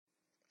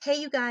Hey,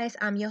 you guys,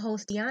 I'm your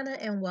host, Deanna,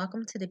 and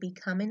welcome to the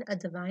Becoming a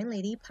Divine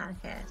Lady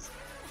podcast.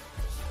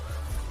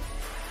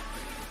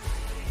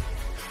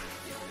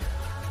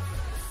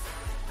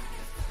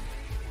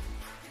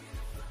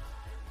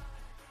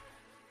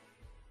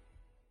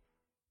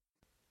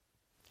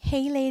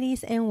 Hey,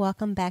 ladies, and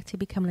welcome back to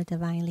Becoming a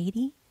Divine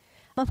Lady.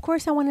 Of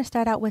course, I want to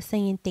start out with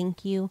saying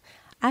thank you.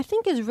 I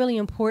think it's really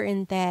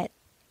important that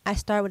I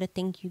start with a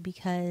thank you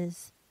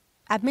because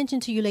I've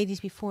mentioned to you ladies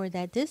before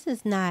that this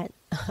is not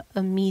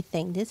a me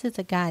thing. This is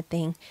a God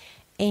thing.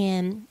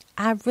 And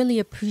I really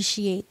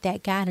appreciate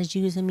that God is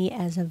using me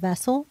as a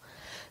vessel.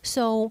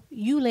 So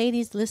you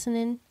ladies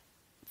listening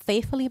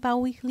faithfully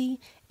bi-weekly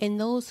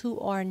and those who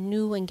are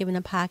new and giving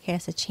the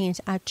podcast a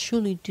chance, I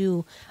truly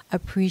do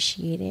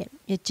appreciate it.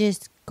 It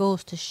just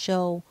goes to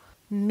show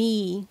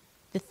me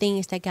the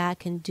things that God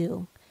can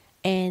do.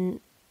 And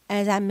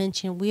as I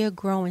mentioned, we are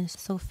growing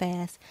so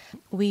fast.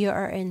 We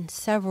are in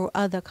several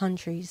other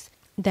countries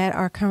that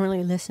are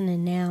currently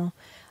listening now.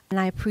 And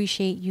I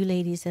appreciate you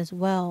ladies as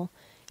well.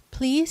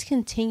 Please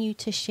continue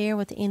to share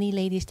with any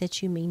ladies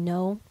that you may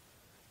know.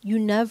 You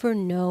never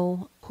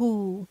know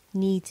who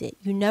needs it.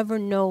 You never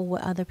know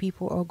what other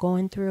people are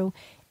going through.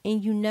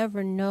 And you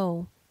never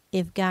know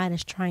if God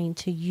is trying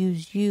to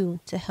use you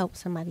to help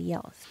somebody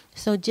else.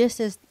 So just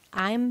as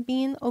I'm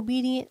being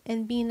obedient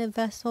and being a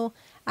vessel,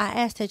 I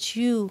ask that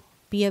you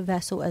be a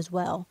vessel as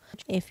well.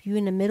 If you're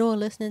in the middle of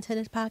listening to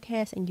this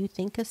podcast and you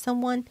think of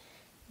someone,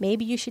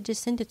 maybe you should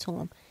just send it to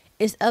them.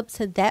 It's up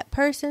to that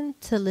person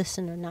to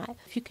listen or not.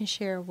 If you can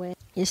share with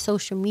your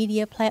social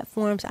media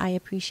platforms, I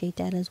appreciate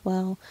that as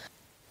well.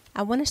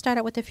 I want to start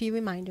out with a few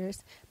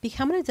reminders.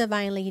 Becoming a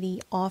Divine Lady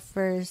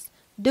offers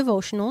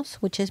devotionals,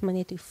 which is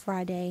Monday through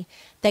Friday,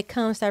 that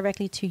comes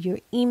directly to your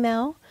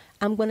email.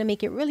 I'm going to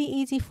make it really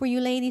easy for you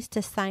ladies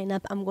to sign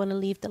up. I'm going to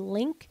leave the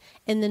link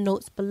in the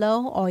notes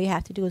below. All you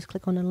have to do is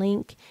click on the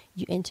link.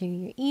 You enter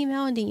your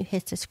email and then you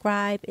hit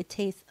subscribe. It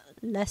takes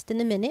less than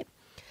a minute.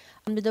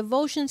 The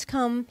devotions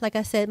come, like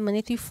I said,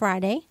 Monday through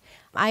Friday.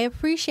 I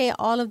appreciate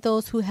all of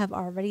those who have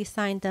already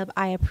signed up.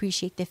 I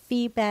appreciate the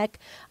feedback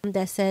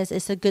that says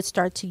it's a good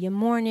start to your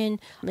morning.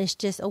 It's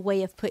just a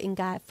way of putting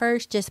God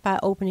first just by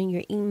opening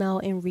your email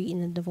and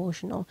reading the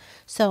devotional.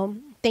 So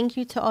thank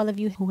you to all of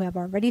you who have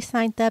already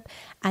signed up.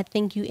 I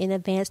thank you in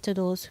advance to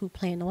those who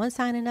plan on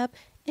signing up.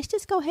 It's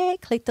just go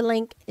ahead, click the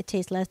link. It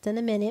takes less than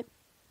a minute.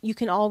 You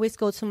can always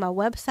go to my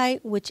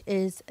website, which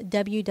is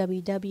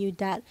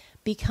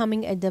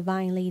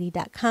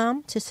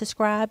www.becomingadivinelady.com to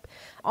subscribe.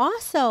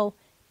 Also,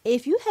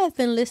 if you have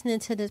been listening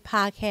to this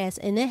podcast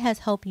and it has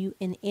helped you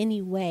in any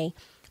way,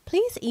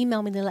 please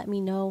email me to let me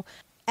know.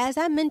 As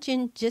I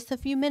mentioned just a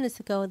few minutes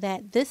ago,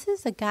 that this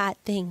is a God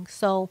thing.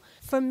 So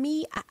for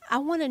me, I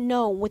want to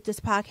know what this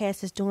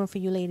podcast is doing for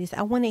you ladies.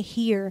 I want to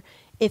hear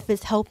if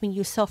it's helping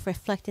you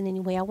self-reflect in any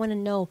way. I want to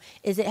know,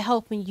 is it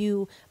helping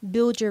you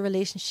build your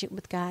relationship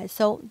with God?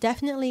 So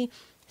definitely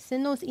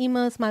send those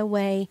emails my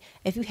way.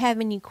 If you have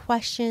any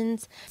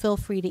questions, feel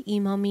free to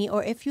email me.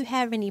 Or if you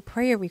have any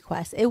prayer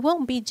requests, it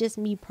won't be just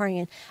me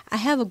praying. I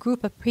have a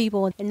group of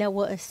people and that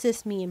will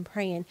assist me in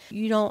praying.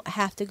 You don't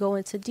have to go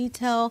into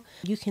detail.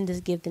 You can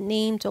just give the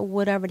names or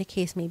whatever the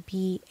case may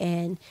be,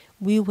 and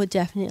we will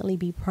definitely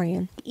be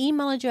praying.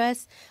 Email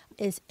address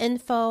is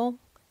info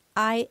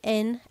at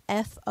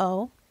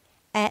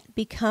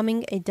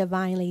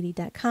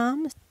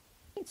becomingadivinelady.com.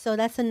 So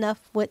that's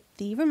enough with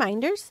the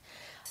reminders.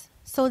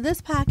 So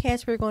this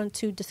podcast, we're going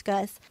to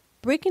discuss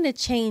breaking the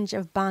chains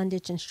of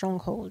bondage and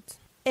strongholds.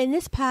 In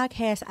this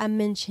podcast, I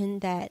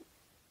mentioned that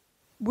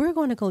we're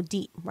going to go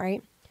deep,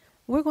 right?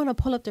 We're going to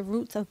pull up the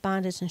roots of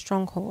bondage and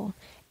stronghold.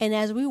 And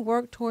as we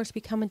work towards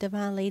becoming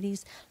divine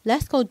ladies,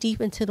 let's go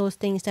deep into those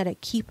things that are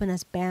keeping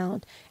us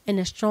bound and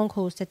the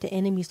strongholds that the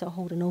enemies are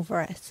holding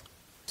over us.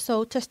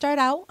 So to start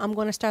out, I'm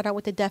going to start out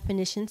with the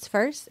definitions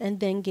first and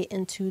then get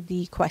into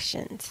the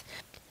questions.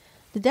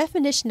 The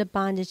definition of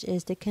bondage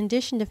is the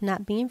condition of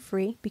not being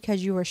free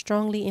because you are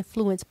strongly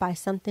influenced by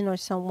something or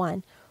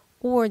someone,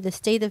 or the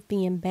state of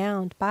being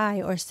bound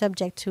by or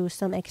subject to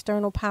some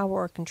external power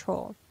or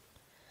control.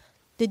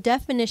 The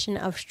definition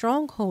of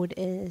stronghold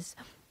is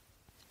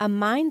a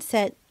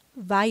mindset,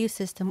 value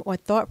system, or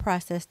thought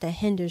process that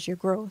hinders your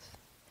growth.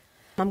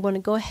 I'm going to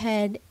go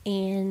ahead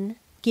and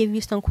give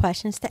you some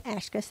questions to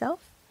ask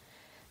yourself.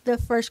 The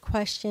first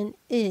question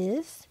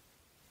is,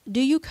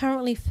 do you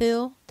currently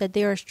feel that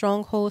there are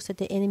strongholds that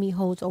the enemy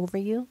holds over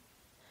you?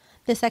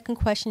 The second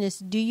question is,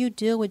 do you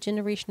deal with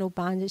generational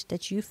bondage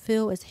that you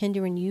feel is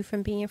hindering you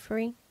from being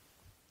free?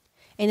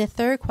 And the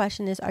third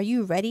question is, are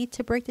you ready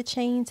to break the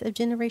chains of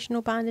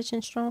generational bondage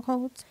and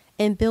strongholds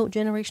and build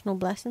generational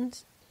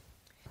blessings?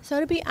 So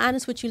to be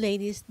honest with you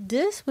ladies,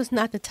 this was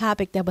not the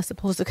topic that was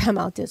supposed to come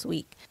out this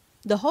week.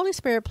 The Holy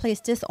Spirit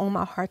placed this on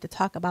my heart to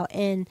talk about,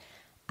 and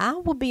I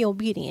will be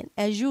obedient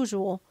as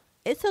usual.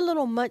 It's a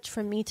little much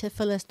for me to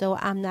feel as though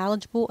I'm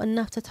knowledgeable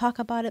enough to talk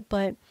about it,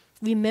 but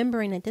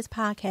remembering that this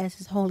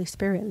podcast is Holy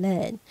Spirit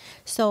led.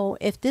 So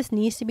if this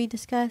needs to be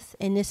discussed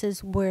and this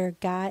is where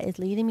God is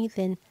leading me,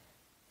 then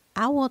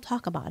I will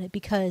talk about it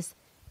because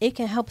it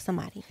can help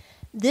somebody.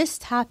 this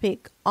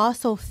topic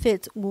also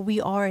fits where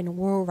we are in the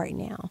world right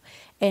now.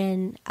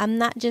 And I'm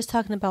not just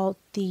talking about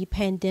the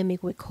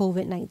pandemic with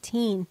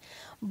COVID-19,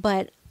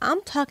 but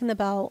I'm talking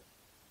about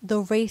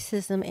the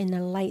racism and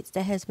the lights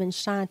that has been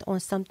shined on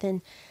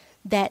something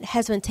that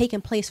has been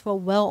taking place for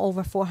well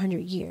over 400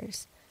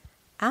 years.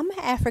 I'm an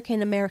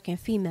African American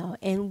female,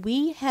 and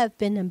we have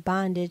been in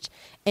bondage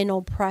and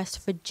oppressed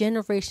for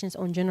generations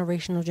on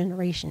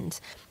generations.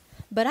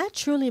 But I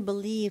truly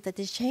believe that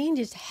the change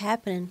is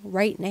happening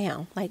right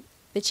now. Like,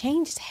 the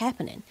change is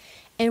happening.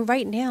 And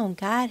right now,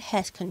 God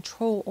has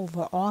control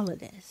over all of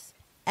this.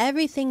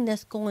 Everything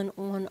that's going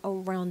on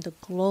around the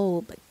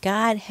globe,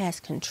 God has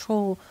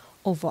control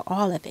over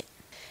all of it.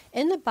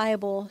 In the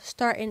Bible,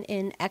 starting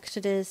in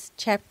Exodus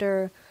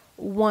chapter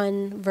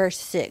 1, verse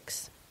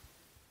 6,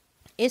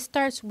 it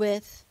starts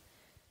with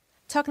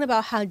talking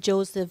about how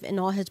Joseph and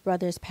all his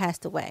brothers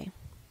passed away.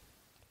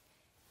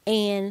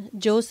 And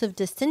Joseph's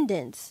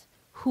descendants,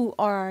 who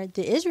are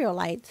the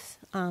Israelites,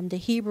 the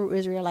Hebrew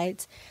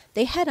Israelites,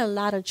 they had a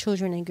lot of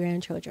children and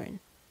grandchildren.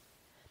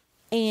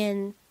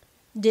 And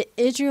the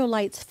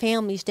Israelites'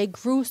 families, they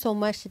grew so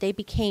much that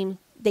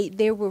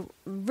they were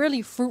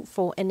really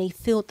fruitful, and they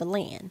filled the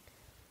land.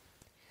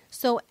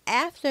 So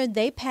after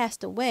they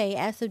passed away,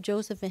 after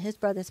Joseph and his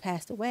brothers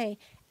passed away,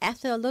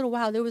 after a little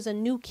while, there was a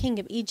new king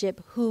of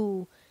Egypt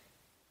who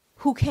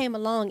came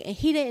along, and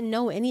he didn't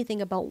know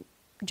anything about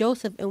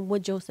Joseph and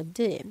what Joseph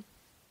did.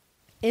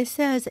 It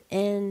says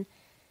in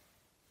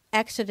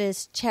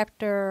Exodus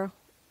chapter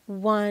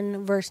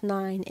 1, verse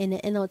 9, in the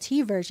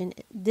NLT version,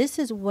 this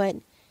is what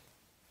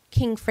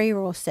King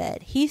Pharaoh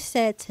said. He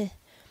said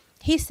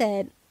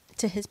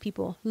to his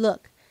people,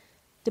 "Look,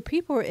 the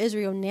people of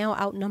Israel now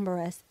outnumber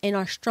us and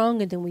are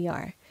stronger than we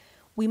are.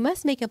 We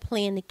must make a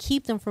plan to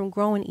keep them from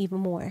growing even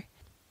more.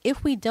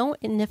 If we don't,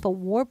 and if a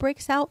war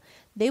breaks out,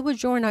 they will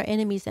join our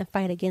enemies and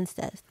fight against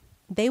us.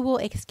 They will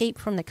escape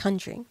from the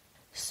country."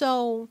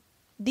 So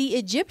the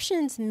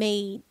Egyptians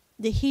made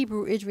the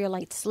Hebrew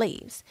Israelites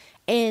slaves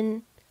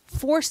and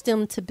forced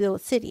them to build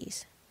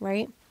cities,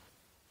 right?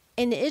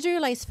 And the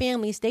Israelites'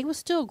 families, they were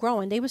still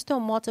growing. They were still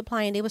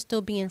multiplying. They were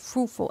still being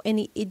fruitful. And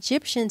the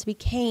Egyptians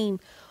became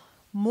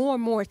more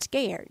and more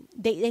scared.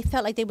 They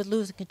felt like they were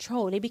losing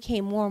control. They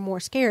became more and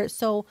more scared.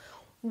 So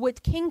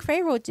what King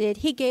Pharaoh did,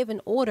 he gave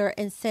an order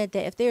and said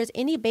that if there's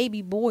any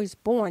baby boys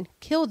born,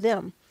 kill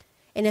them.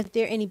 And if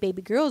there are any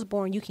baby girls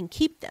born, you can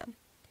keep them.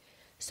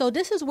 So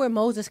this is where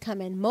Moses come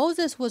in.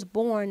 Moses was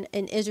born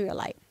an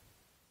Israelite.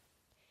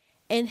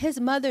 And his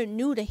mother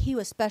knew that he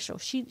was special.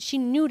 She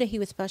knew that he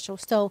was special.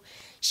 So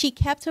she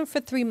kept him for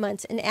 3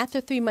 months. And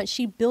after 3 months,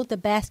 she built a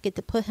basket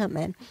to put him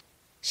in.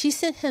 She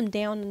sent him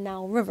down the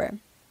Nile River.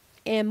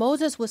 And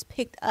Moses was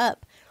picked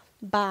up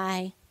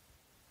by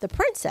the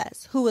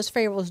princess, who was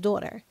Pharaoh's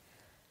daughter.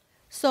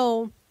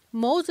 So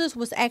Moses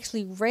was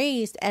actually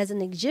raised as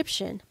an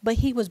Egyptian, but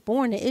he was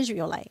born an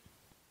Israelite.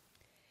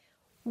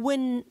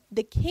 When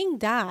the king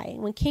died,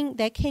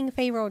 King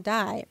Pharaoh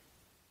died,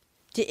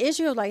 the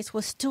Israelites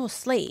were still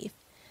slaves.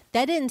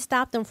 That didn't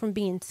stop them from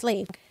being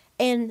slaves.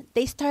 And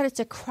they started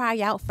to cry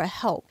out for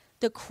help.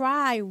 The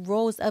cry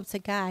rose up to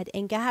God,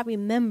 and God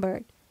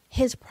remembered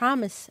his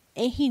promise,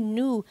 and he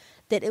knew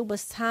that it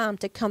was time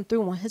to come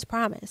through on his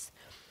promise.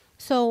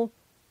 So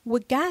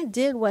what God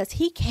did was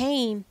he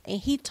came and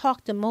he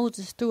talked to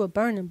Moses through a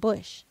burning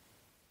bush.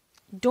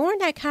 During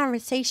that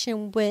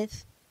conversation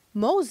with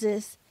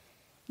Moses,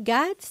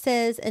 God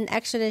says in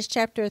Exodus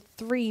chapter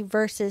 3,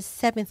 verses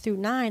 7 through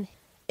 9,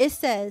 it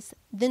says,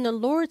 "Then the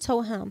Lord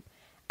told him,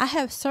 I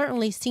have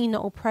certainly seen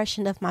the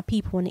oppression of my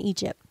people in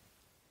Egypt.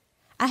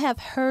 I have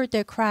heard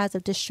their cries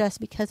of distress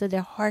because of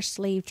their harsh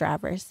slave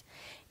drivers.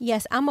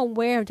 Yes, I'm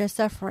aware of their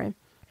suffering.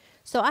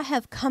 So I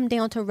have come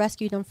down to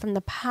rescue them from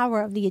the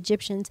power of the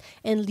Egyptians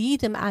and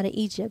lead them out of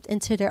Egypt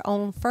into their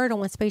own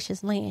fertile and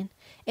spacious land.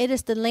 It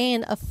is the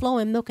land of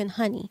flowing milk and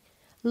honey.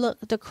 Look,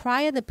 the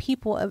cry of the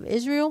people of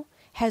Israel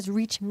has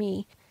reached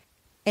me,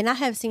 and I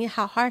have seen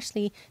how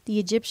harshly the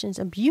Egyptians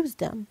abused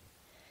them."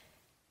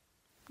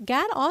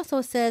 God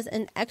also says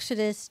in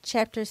Exodus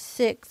chapter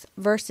 6,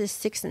 verses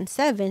 6 and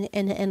 7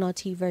 in the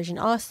NLT version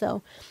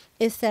also,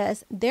 it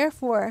says,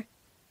 "Therefore,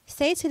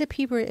 say to the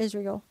people of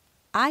Israel,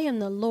 I am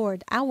the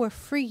Lord. I will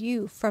free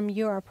you from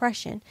your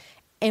oppression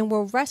and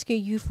will rescue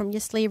you from your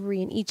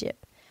slavery in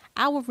Egypt.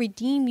 I will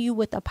redeem you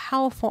with a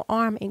powerful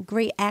arm and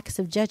great acts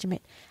of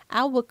judgment.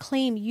 I will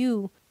claim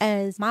you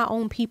as my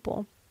own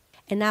people,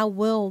 and I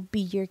will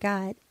be your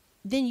God.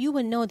 Then you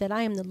will know that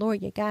I am the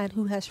Lord your God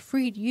who has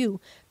freed you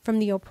from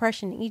the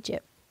oppression in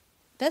Egypt."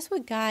 That's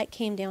what God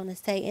came down to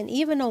say. And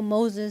even though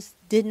Moses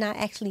did not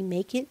actually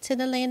make it to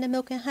the land of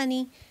milk and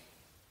honey,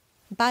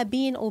 by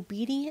being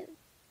obedient,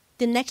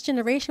 the next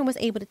generation was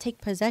able to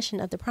take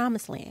possession of the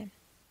promised land.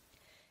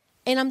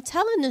 And I'm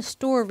telling this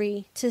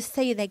story to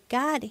say that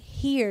God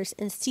hears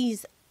and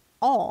sees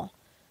all.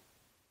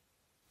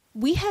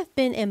 We have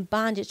been in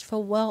bondage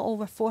for well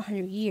over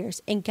 400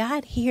 years, and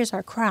God hears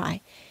our cry.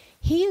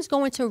 He is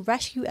going to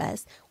rescue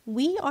us.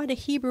 We are the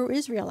Hebrew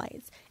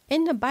Israelites.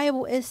 In the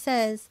Bible, it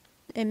says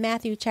in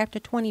Matthew chapter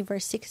 20,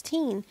 verse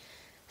 16,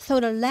 So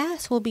the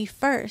last will be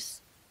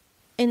first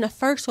and the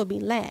first will be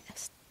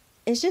last.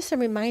 It's just a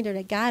reminder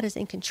that God is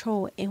in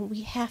control and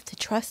we have to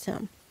trust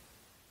him.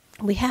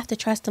 We have to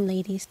trust him,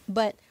 ladies.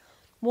 But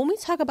when we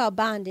talk about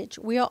bondage,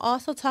 we are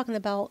also talking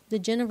about the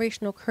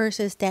generational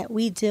curses that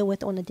we deal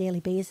with on a daily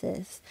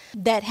basis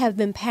that have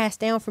been passed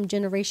down from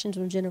generations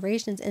and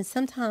generations, and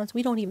sometimes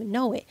we don't even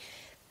know it.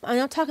 And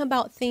I'm talking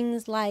about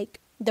things like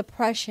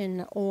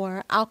depression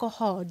or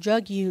alcohol,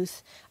 drug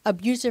use,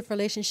 abusive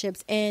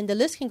relationships, and the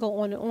list can go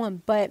on and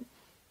on. But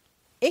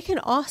it can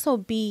also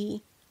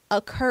be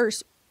a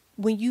curse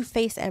when you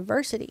face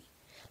adversity.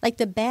 Like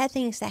the bad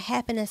things that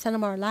happen in some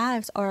of our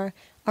lives are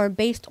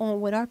based on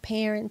what our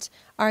parents,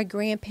 our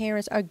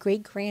grandparents, our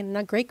great-grand, and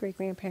our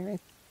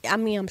great-great-grandparents. I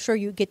mean, I'm sure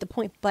you get the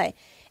point, but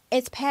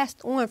it's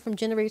passed on from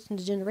generation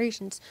to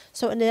generations.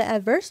 So the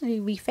adversity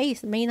we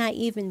face may not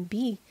even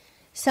be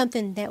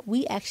something that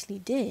we actually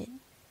did.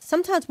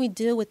 Sometimes we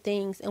deal with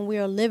things and we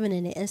are living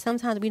in it, and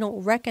sometimes we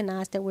don't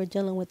recognize that we're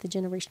dealing with the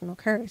generational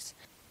curse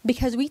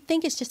because we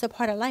think it's just a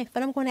part of life.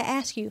 But I'm going to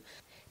ask you,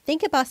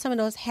 think about some of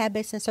those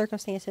habits and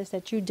circumstances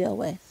that you deal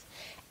with.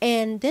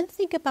 And then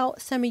think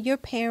about some of your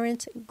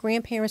parents,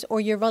 grandparents, or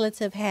your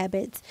relative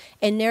habits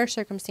and their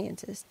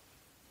circumstances.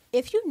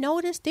 If you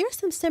notice, there's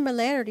some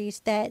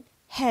similarities that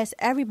has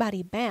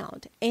everybody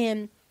bound.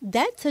 And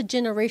that's a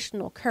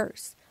generational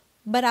curse.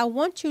 But I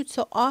want you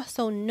to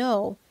also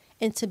know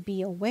and to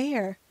be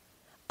aware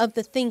of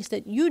the things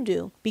that you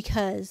do,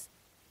 because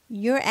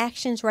your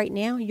actions right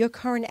now, your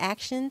current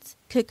actions,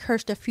 could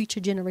curse the future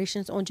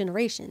generations on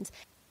generations.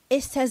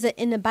 It says it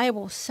in the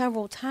Bible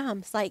several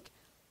times, like,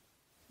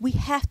 we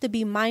have to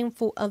be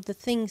mindful of the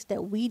things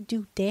that we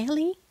do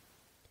daily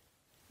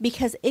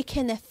because it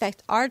can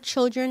affect our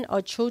children,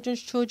 our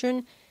children's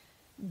children,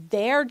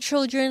 their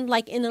children,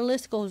 like, and the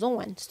list goes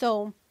on.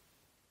 So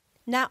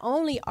not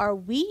only are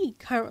we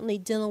currently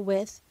dealing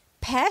with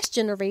past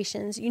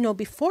generations,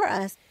 before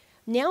us,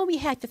 now we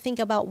have to think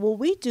about what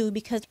we do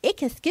because it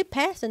can skip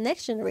past the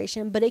next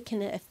generation, but it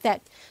can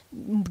affect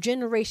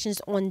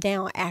generations on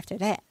down after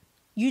that.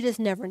 You just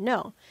never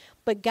know.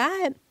 But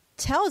God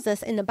tells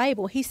us in the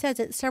Bible, he says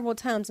it several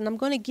times, and I'm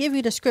going to give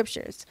you the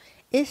scriptures.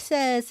 It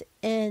says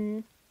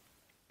in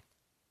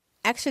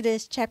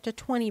Exodus chapter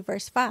 20,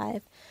 verse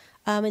 5,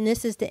 and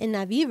this is the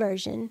NIV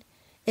version.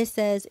 It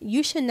says,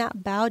 "You should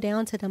not bow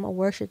down to them or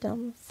worship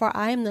them, for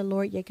I am the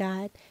Lord your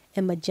God,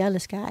 am a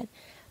jealous God,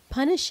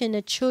 punishing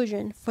the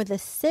children for the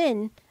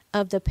sin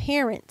of the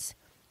parents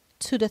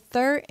to the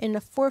third and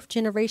the fourth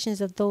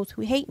generations of those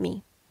who hate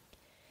me."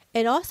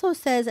 It also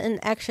says in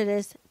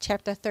Exodus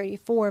chapter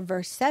 34,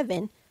 verse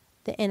 7,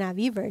 the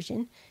NIV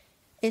version,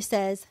 it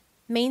says,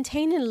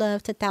 "Maintaining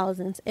love to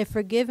thousands and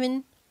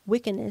forgiving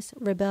wickedness,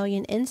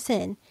 rebellion, and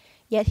sin,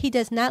 yet he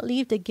does not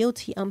leave the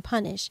guilty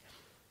unpunished.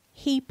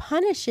 He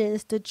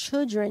punishes the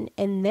children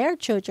and their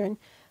children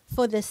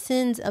for the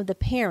sins of the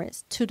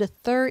parents to the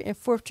third and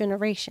fourth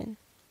generation."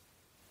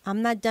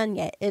 I'm not done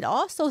yet. It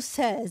also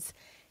says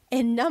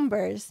in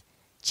Numbers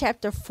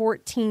chapter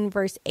 14,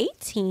 verse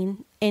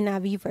 18,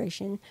 NIV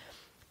version,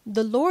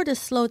 "The Lord is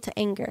slow to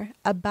anger,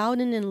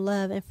 abounding in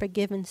love and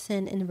forgiving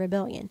sin and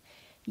rebellion.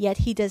 Yet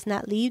he does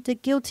not leave the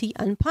guilty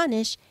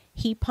unpunished.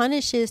 He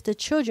punishes the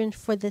children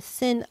for the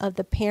sin of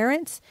the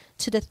parents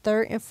to the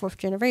third and fourth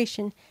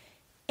generation."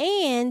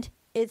 And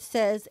it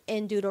says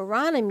in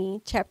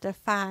Deuteronomy chapter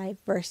 5,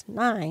 verse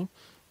 9,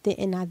 the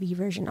NIV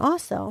version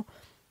also,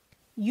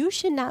 "You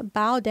should not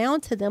bow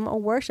down to them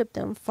or worship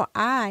them, for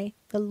I,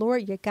 the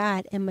Lord your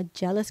God, am a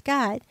jealous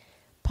God,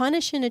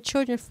 punishing the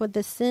children for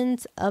the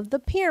sins of the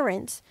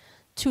parents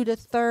to the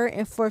third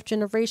and fourth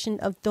generation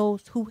of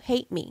those who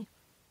hate me."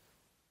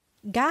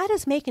 God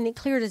is making it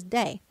clear this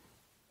day.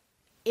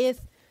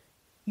 If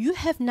you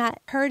have not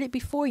heard it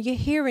before, you're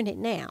hearing it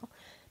now.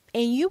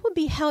 And you will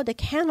be held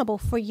accountable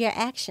for your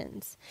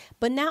actions.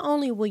 But not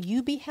only will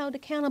you be held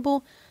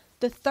accountable,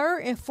 the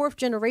third and fourth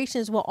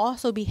generations will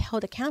also be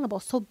held accountable.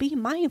 So be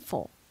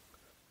mindful.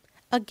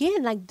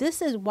 Again, like,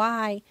 this is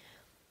why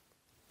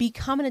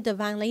Becoming a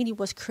Divine Lady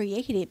was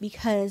created,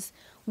 because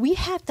we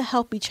have to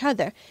help each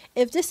other.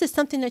 If this is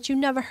something that you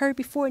never heard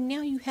before,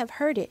 now you have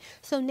heard it.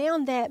 So now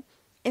that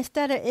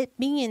instead of it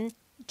being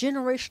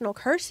generational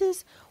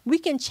curses, we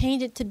can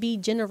change it to be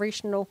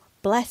generational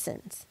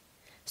blessings.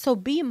 So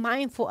be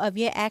mindful of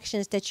your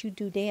actions that you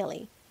do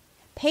daily.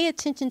 Pay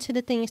attention to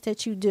the things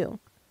that you do.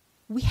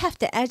 We have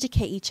to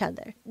educate each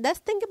other. Let's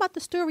think about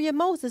the story of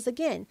Moses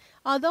again.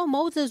 Although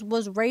Moses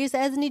was raised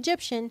as an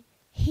Egyptian,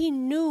 he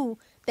knew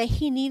that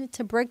he needed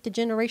to break the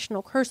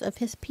generational curse of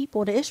his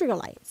people, the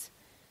Israelites.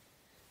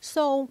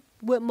 So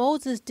what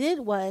Moses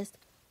did was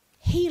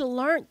he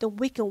learned the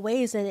wicked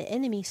ways of the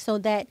enemy so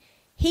that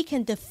he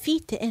can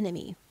defeat the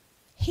enemy.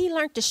 He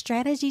learned the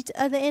strategies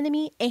of the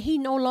enemy, and he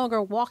no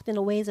longer walked in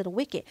the ways of the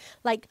wicked.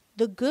 Like,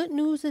 the good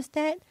news is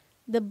that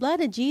the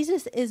blood of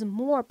Jesus is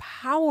more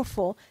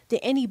powerful than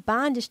any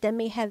bondage that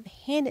may have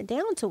handed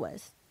down to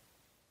us.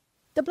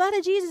 The blood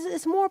of Jesus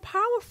is more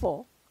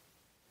powerful.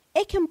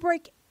 It can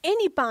break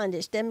any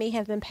bondage that may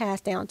have been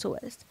passed down to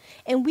us.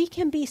 And we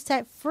can be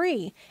set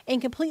free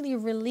and completely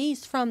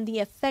released from the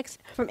effects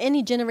from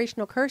any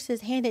generational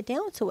curses handed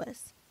down to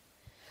us.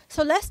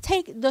 So let's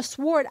take the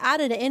sword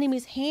out of the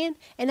enemy's hand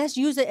and let's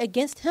use it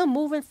against him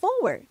moving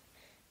forward.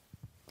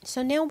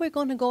 So now we're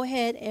going to go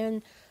ahead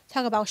and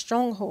talk about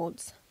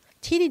strongholds.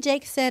 T.D.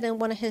 Jakes said in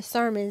one of his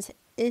sermons,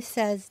 it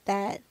says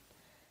that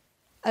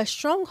a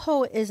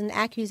stronghold is an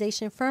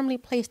accusation firmly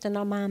placed in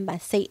our mind by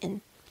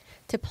Satan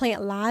to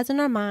plant lies in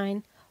our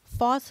mind,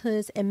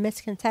 falsehoods and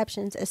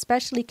misconceptions,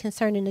 especially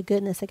concerning the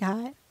goodness of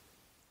God.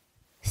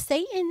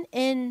 Satan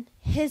and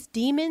his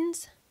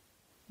demons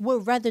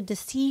would rather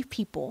deceive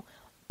people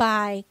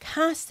by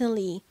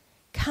constantly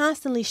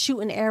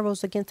shooting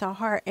arrows against our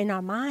heart and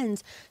our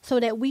minds so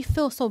that we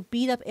feel so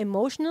beat up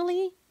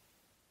emotionally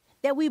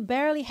that we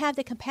barely have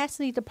the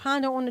capacity to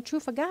ponder on the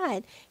truth of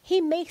God.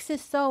 He makes it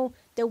so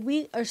that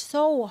we are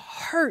so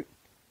hurt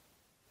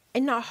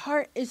and our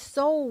heart is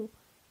so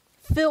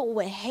filled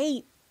with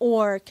hate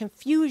or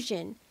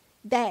confusion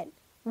that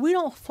we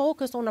don't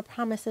focus on the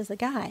promises of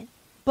God.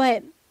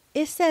 But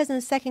it says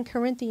in 2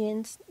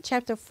 Corinthians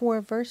chapter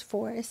 4, verse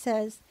 4, it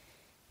says,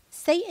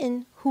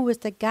 Satan, who is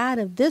the god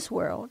of this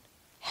world,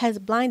 has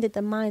blinded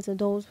the minds of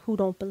those who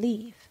don't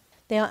believe.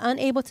 They are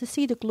unable to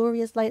see the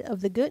glorious light of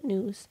the good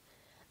news.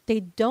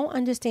 They don't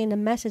understand the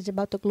message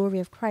about the glory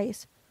of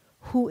Christ,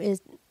 who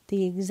is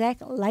the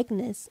exact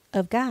likeness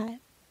of God.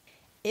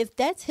 If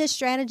that's his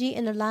strategy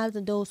in the lives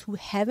of those who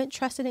haven't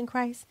trusted in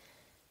Christ,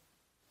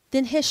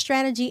 then his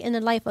strategy in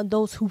the life of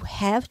those who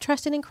have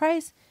trusted in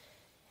Christ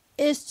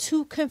is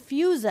to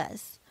confuse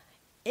us,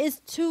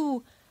 is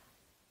to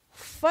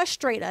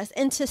frustrate us,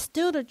 and to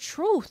steal the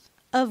truth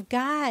of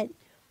God.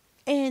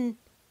 And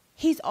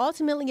he's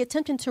ultimately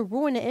attempting to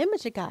ruin the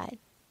image of God.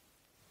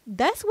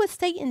 That's what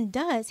Satan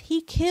does.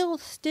 He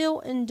kills,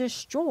 steal, and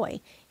destroy.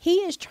 He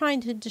is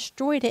trying to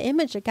destroy the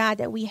image of God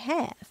that we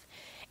have.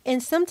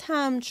 And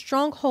sometimes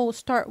strongholds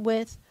start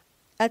with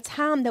a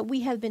time that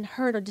we have been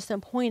hurt or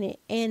disappointed.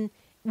 And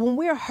when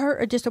we're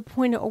hurt or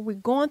disappointed or we're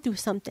going through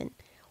something,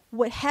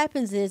 what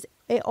happens is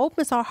it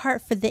opens our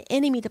heart for the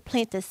enemy to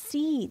plant the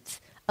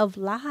seeds of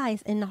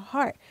lies in the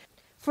heart.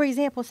 For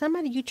example,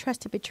 somebody you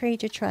trusted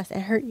betrayed your trust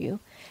and hurt you.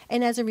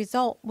 And as a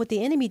result, what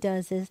the enemy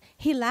does is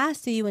he lies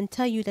to you and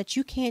tell you that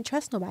you can't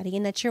trust nobody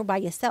and that you're by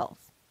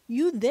yourself.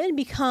 You then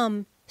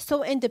become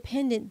so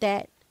independent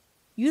that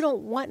you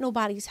don't want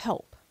nobody's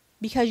help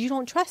because you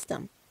don't trust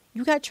them.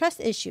 You got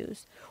trust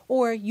issues,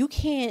 or you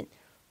can't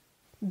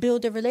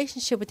build a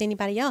relationship with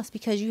anybody else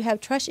because you have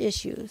trust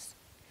issues.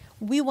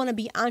 We want to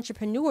be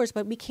entrepreneurs,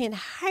 but we can't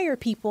hire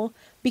people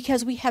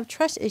because we have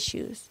trust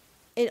issues.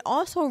 It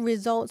also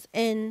results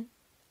in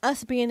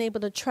us being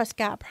able to trust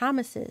God's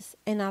promises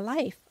in our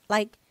life.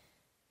 Like,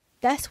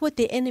 that's what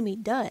the enemy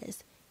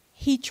does.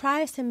 He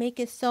tries to make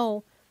it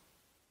so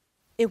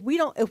if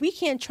we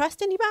can't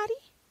trust anybody,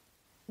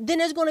 then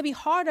it's going to be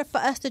harder for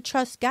us to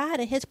trust God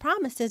and his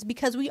promises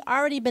because we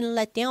already been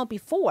let down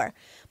before.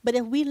 But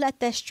if we let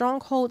that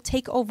stronghold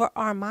take over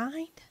our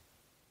mind,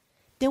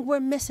 then we're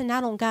missing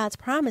out on God's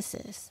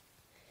promises.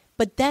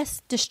 But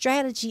that's the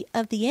strategy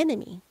of the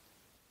enemy.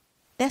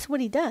 That's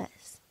what he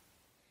does.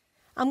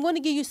 I'm going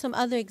to give you some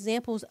other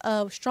examples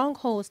of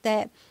strongholds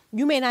that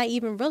you may not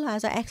even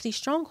realize are actually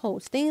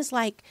strongholds. Things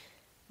like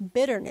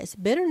bitterness.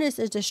 Bitterness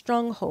is a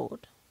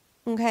stronghold.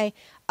 Okay.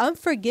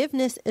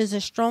 Unforgiveness is a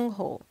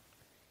stronghold.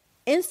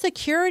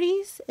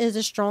 Insecurities is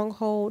a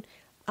stronghold.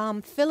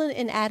 Feeling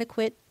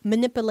inadequate,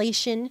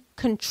 manipulation,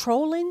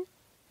 controlling,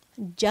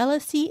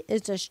 jealousy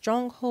is a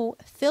stronghold.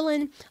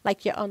 Feeling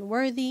like you're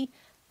unworthy,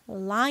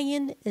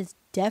 lying is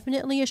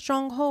definitely a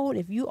stronghold.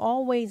 If you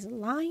always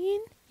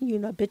lying, you're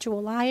an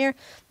habitual liar,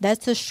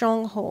 that's a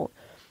stronghold.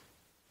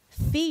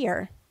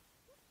 Fear,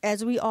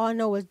 as we all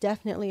know, is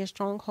definitely a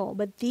stronghold.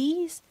 But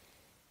these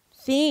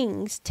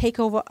things take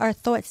over our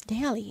thoughts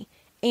daily.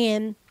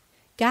 And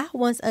God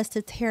wants us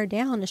to tear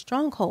down the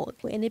stronghold.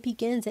 And it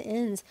begins and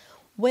ends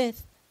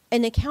with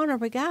an encounter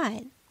with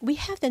God. We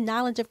have the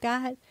knowledge of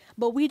God,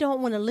 but we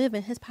don't want to live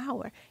in his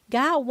power.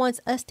 God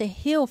wants us to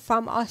heal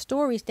from our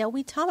stories that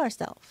we tell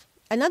ourselves.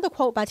 Another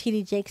quote by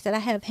T.D. Jakes that I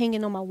have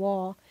hanging on my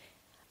wall,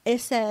 it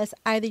says,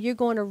 either you're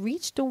going to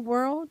reach the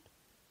world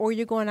or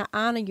you're going to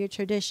honor your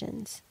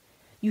traditions.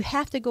 You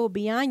have to go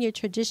beyond your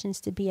traditions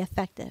to be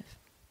effective.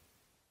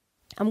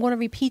 I'm going to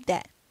repeat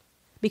that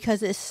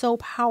because it's so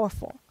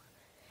powerful.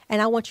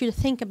 And I want you to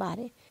think about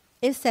it.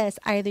 It says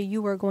either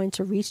you are going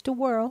to reach the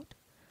world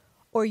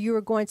or you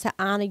are going to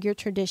honor your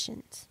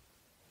traditions.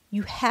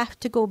 You have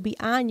to go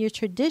beyond your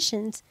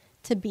traditions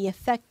to be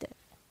effective.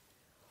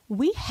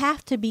 We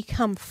have to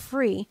become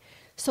free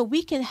so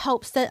we can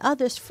help set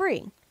others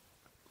free.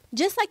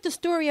 Just like the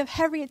story of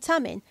Harriet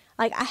Tubman.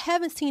 Like, I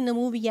haven't seen the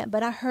movie yet,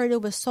 but I heard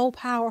it was so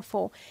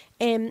powerful.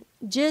 And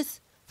just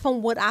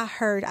from what I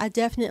heard, I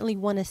definitely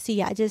want to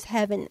see it. I just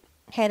haven't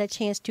had a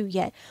chance to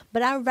yet.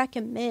 But I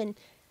recommend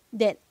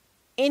that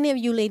any of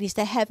you ladies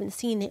that haven't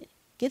seen it,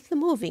 get the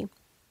movie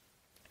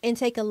and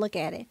take a look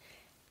at it.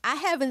 I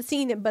haven't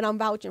seen it, but I'm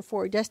vouching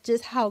for it. That's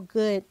just how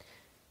good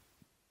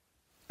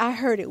I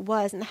heard it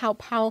was and how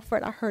powerful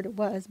I heard it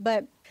was.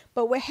 But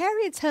what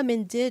Harriet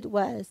Tubman did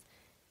was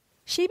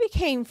she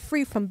became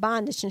free from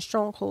bondage and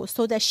strongholds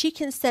so that she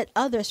can set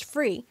others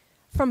free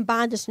from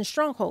bondage and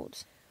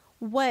strongholds.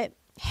 What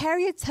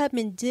Harriet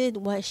Tubman did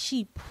was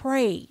she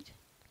prayed.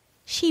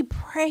 She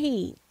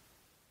prayed.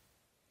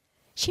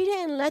 She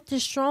didn't let the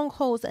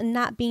strongholds and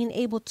not being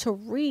able to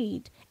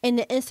read and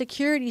the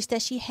insecurities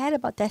that she had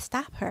about that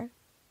stop her.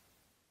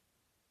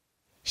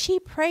 She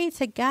prayed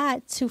to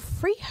God to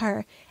free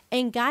her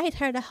and guide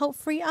her to help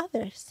free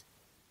others.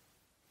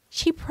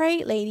 She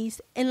prayed,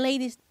 ladies. And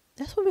ladies,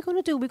 that's what we're going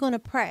to do. We're going to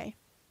pray.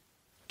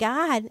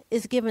 God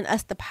is giving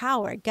us the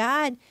power.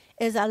 God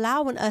is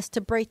allowing us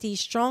to break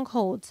these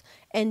strongholds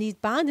and these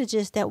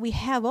bondages that we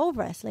have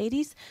over us,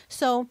 ladies.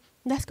 So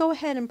let's go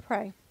ahead and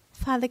pray.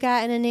 Father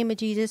God, in the name of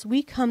Jesus,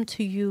 we come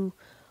to you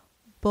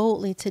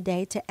boldly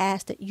today to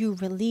ask that you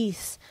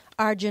release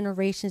our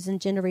generations and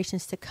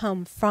generations to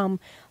come from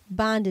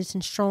bondage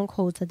and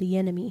strongholds of the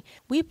enemy.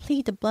 We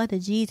plead the blood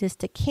of Jesus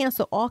to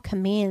cancel all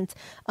commands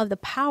of the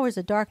powers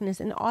of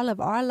darkness in all of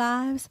our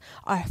lives,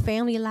 our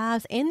family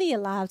lives, and the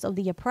lives of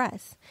the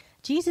oppressed.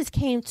 Jesus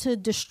came to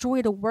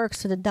destroy the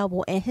works of the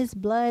devil, and his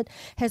blood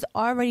has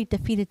already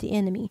defeated the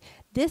enemy.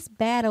 This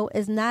battle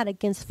is not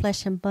against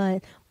flesh and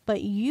blood,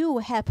 but you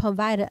have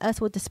provided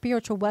us with the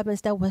spiritual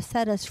weapons that will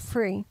set us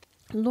free.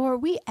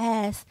 Lord, we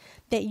ask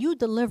that you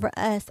deliver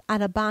us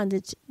out of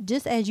bondage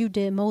just as you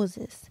did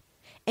Moses.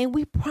 And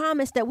we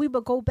promise that we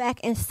will go back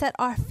and set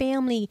our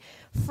family,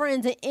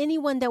 friends, and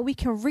anyone that we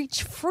can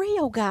reach free,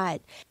 oh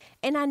God.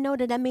 And I know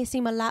that may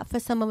seem a lot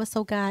for some of us,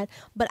 oh God,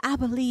 but I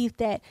believe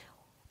that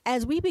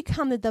as we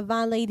become the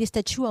divine ladies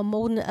that you are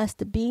molding us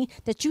to be,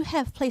 that you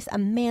have placed a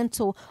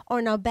mantle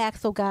on our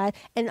backs, oh God.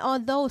 And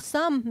although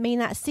some may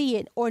not see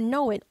it or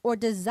know it or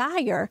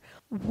desire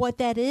what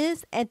that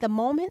is at the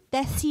moment,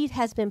 that seed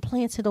has been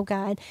planted, oh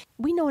God.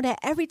 We know that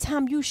every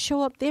time you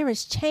show up, there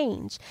is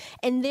change.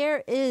 And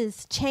there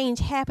is change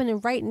happening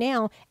right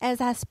now as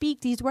I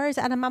speak these words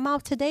out of my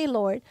mouth today,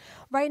 Lord.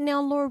 Right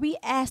now, Lord, we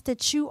ask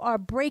that you are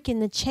breaking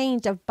the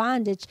chains of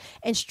bondage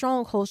and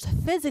strongholds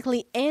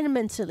physically and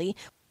mentally.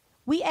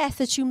 We ask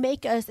that you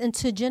make us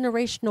into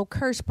generational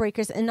curse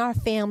breakers in our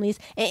families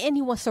and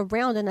anyone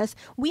surrounding us.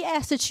 We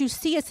ask that you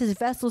see us as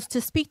vessels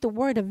to speak the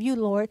word of you,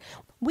 Lord.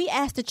 We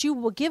ask that you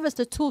will give us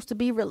the tools to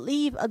be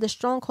relieved of the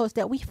strongholds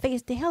that we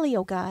face daily,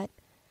 oh God.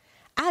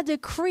 I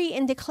decree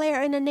and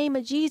declare in the name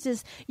of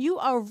Jesus, you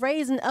are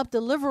raising up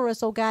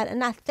deliverers, oh God,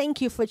 and I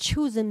thank you for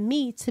choosing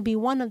me to be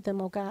one of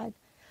them, oh God.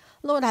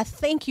 Lord, I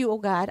thank you, oh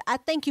God. I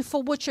thank you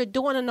for what you're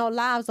doing in our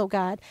lives, oh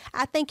God.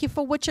 I thank you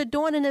for what you're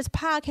doing in this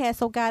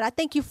podcast, oh God. I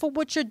thank you for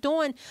what you're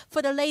doing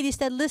for the ladies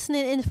that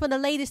listening and for the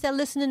ladies that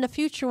listen in the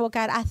future, oh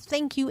God. I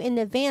thank you in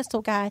advance, oh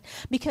God,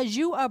 because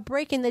you are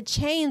breaking the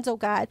chains, oh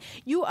God.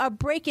 You are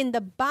breaking the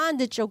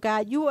bondage, oh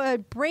God. You are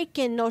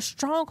breaking those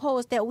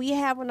strongholds that we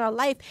have in our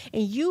life,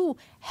 and you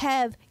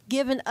have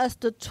given us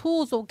the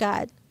tools, oh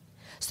God.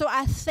 So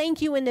I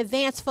thank you in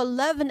advance for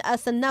loving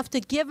us enough to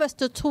give us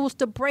the tools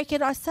to break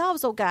it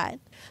ourselves, oh God.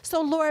 So,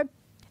 Lord,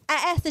 I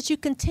ask that you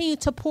continue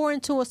to pour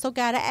into us, oh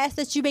God. I ask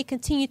that you may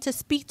continue to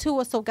speak to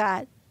us, oh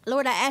God.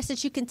 Lord, I ask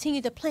that you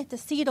continue to plant the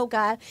seed, oh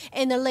God,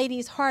 in the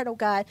lady's heart, oh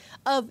God,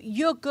 of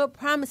your good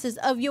promises,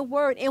 of your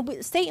word.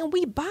 And Satan,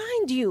 we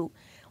bind you.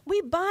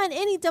 We bind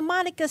any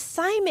demonic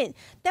assignment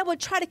that would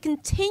try to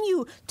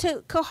continue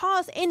to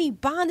cause any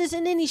bondage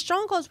and any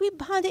strongholds. We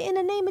bind it in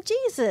the name of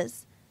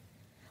Jesus.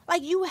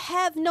 Like, you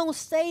have no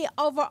say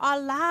over our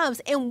lives,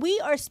 and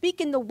we are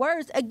speaking the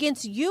words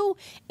against you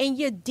and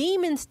your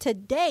demons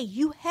today.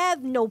 You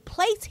have no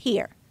place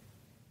here.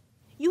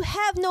 You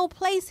have no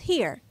place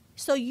here.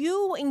 So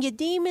you and your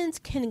demons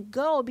can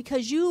go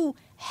because you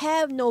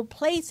have no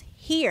place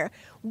here.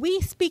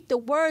 We speak the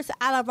words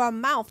out of our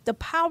mouth. The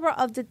power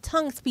of the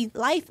tongue speaks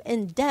life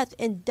and death,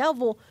 and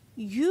devil,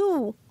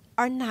 you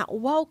are not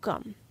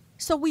welcome.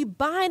 So we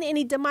bind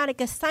any demonic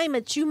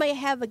assignments you may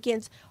have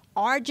against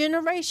our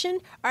generation,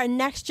 our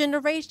next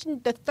generation,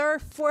 the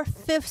third,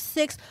 fourth, fifth,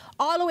 sixth,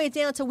 all the way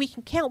down till we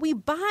can count. We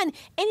bind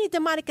any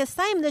demonic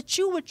assignment that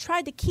you would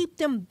try to keep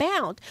them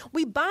bound.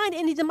 We bind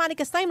any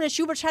demonic assignment that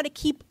you would try to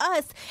keep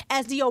us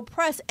as the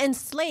oppressed and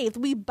enslaved.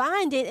 We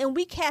bind it and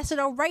we cast it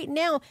out right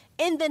now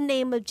in the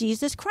name of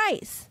Jesus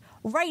Christ.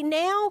 Right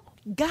now,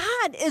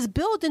 God is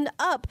building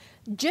up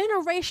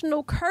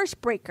generational curse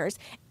breakers,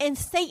 and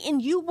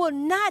Satan, you will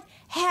not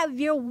have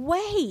your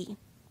way.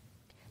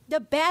 The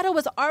battle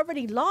was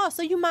already lost,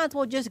 so you might as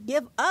well just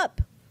give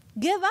up.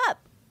 Give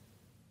up.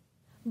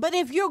 But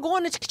if you're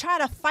going to try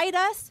to fight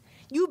us,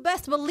 you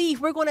best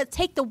believe we're going to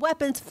take the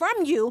weapons from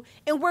you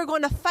and we're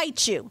going to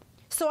fight you.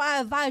 So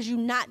I advise you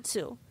not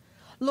to.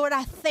 Lord,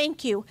 I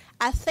thank you.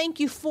 I thank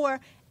you for,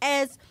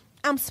 as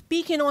I'm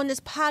speaking on this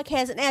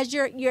podcast, and as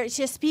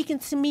you're speaking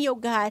to me, oh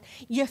God,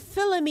 you're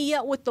filling me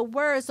up with the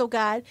words, oh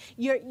God.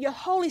 Your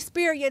Holy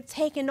Spirit, you're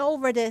taking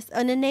over this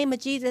in the name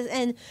of Jesus.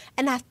 And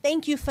I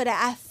thank you for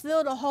that. I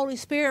feel the Holy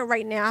Spirit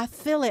right now. I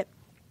feel it.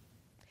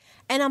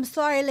 And I'm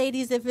sorry,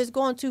 ladies, if it's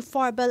going too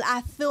far, but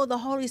I feel the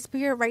Holy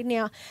Spirit right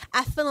now.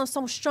 I feel him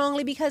so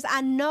strongly because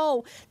I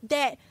know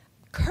that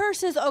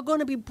curses are going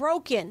to be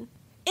broken.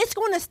 It's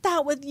going to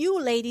stop with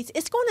you, ladies.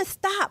 It's going to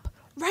stop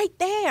right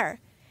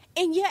there.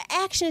 And your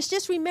actions,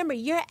 just remember,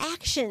 your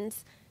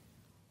actions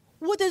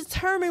will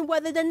determine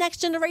whether the next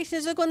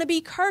generations are going to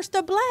be cursed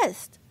or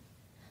blessed.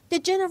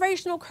 The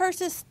generational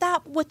curses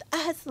stop with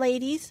us,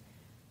 ladies.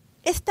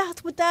 It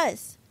stops with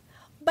us.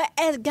 But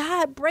as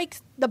God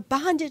breaks the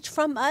bondage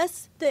from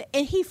us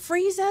and he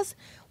frees us,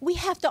 we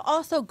have to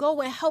also go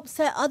and help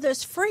set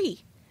others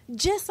free.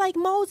 Just like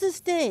Moses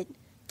did.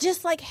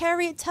 Just like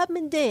Harriet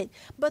Tubman did.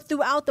 But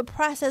throughout the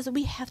process,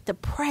 we have to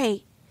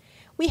pray.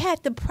 We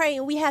have to pray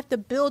and we have to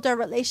build our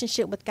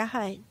relationship with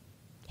God.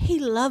 He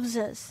loves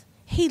us.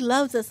 He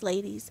loves us,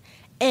 ladies.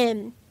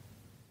 And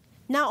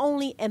not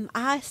only am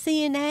I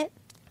seeing that,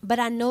 but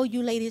I know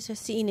you ladies are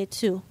seeing it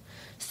too.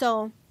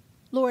 So,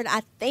 Lord,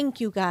 I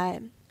thank you,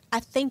 God. I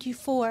thank you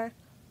for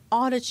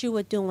all that you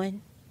are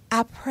doing.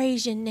 I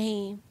praise your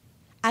name.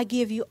 I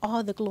give you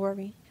all the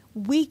glory.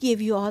 We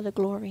give you all the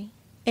glory.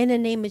 In the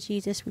name of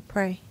Jesus, we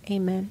pray.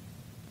 Amen.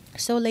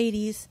 So,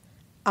 ladies,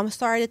 I'm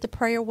sorry that the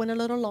prayer went a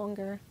little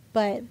longer,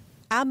 but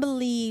I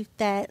believe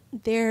that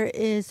there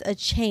is a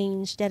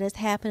change that is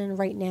happening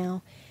right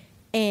now,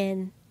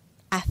 and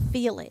I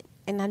feel it.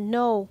 And I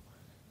know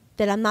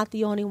that I'm not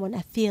the only one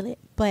that feel it,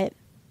 but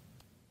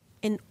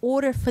in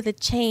order for the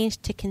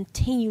change to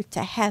continue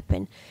to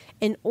happen,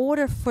 in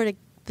order for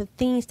the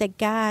things that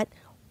God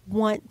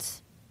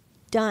wants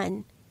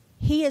done,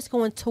 he is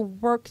going to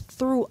work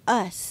through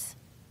us.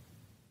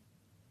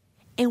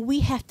 And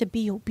we have to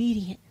be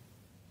obedient.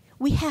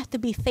 We have to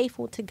be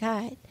faithful to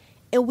God.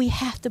 And we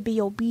have to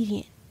be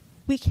obedient.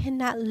 We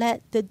cannot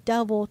let the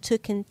devil to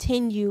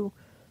continue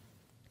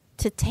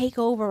to take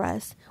over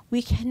us.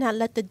 We cannot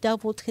let the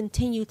devil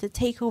continue to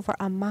take over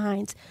our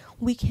minds.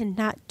 We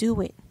cannot do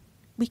it.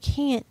 We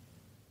can't.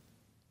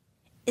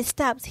 It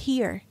stops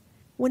here.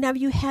 Whenever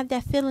you have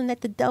that feeling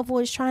that the devil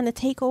is trying to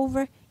take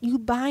over, you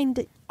bind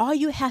it. All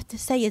you have to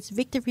say is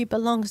victory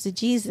belongs to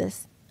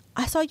Jesus.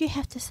 That's all you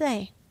have to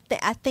say.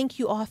 I thank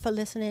you all for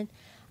listening.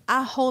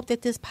 I hope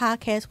that this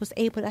podcast was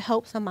able to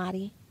help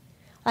somebody.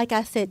 Like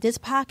I said, this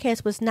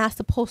podcast was not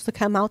supposed to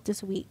come out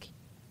this week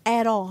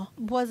at all.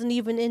 It wasn't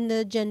even in the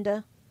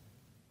agenda.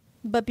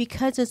 But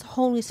because it's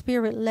Holy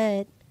Spirit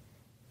led,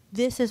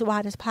 this is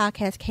why this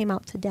podcast came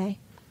out today.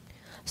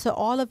 So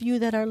all of you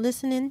that are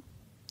listening,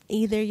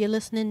 either you're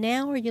listening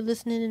now or you're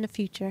listening in the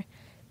future,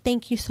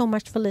 thank you so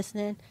much for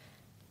listening.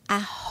 I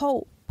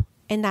hope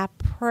and I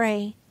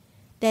pray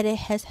that it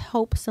has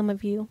helped some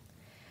of you.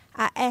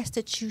 I ask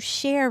that you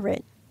share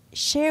it.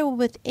 Share it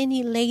with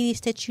any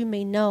ladies that you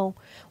may know,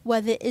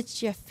 whether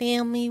it's your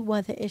family,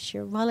 whether it's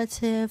your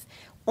relative,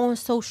 on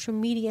social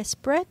media.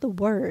 Spread the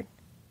word.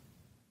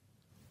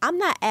 I'm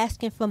not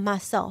asking for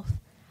myself.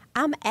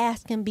 I'm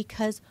asking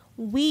because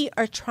we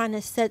are trying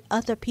to set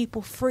other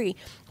people free.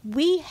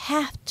 We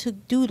have to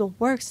do the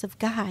works of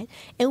God,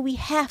 and we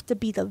have to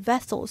be the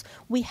vessels.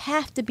 We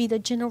have to be the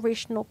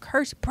generational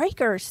curse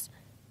breakers.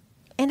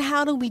 And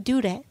how do we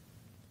do that?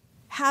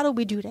 How do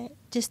we do that?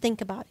 Just think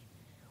about it.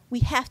 We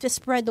have to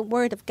spread the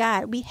word of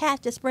God. We have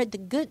to spread the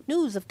good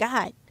news of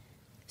God.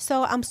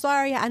 So I'm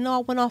sorry. I know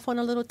I went off on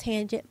a little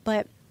tangent,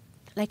 but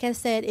like I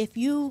said, if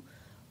you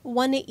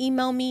want to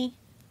email me,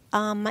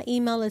 my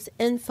email is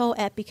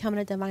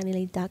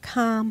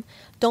info@becomingadivinelady.com.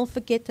 Don't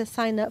forget to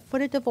sign up for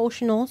the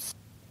devotionals.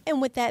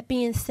 And with that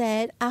being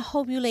said, I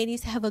hope you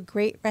ladies have a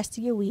great rest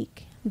of your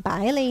week.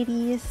 Bye,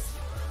 ladies.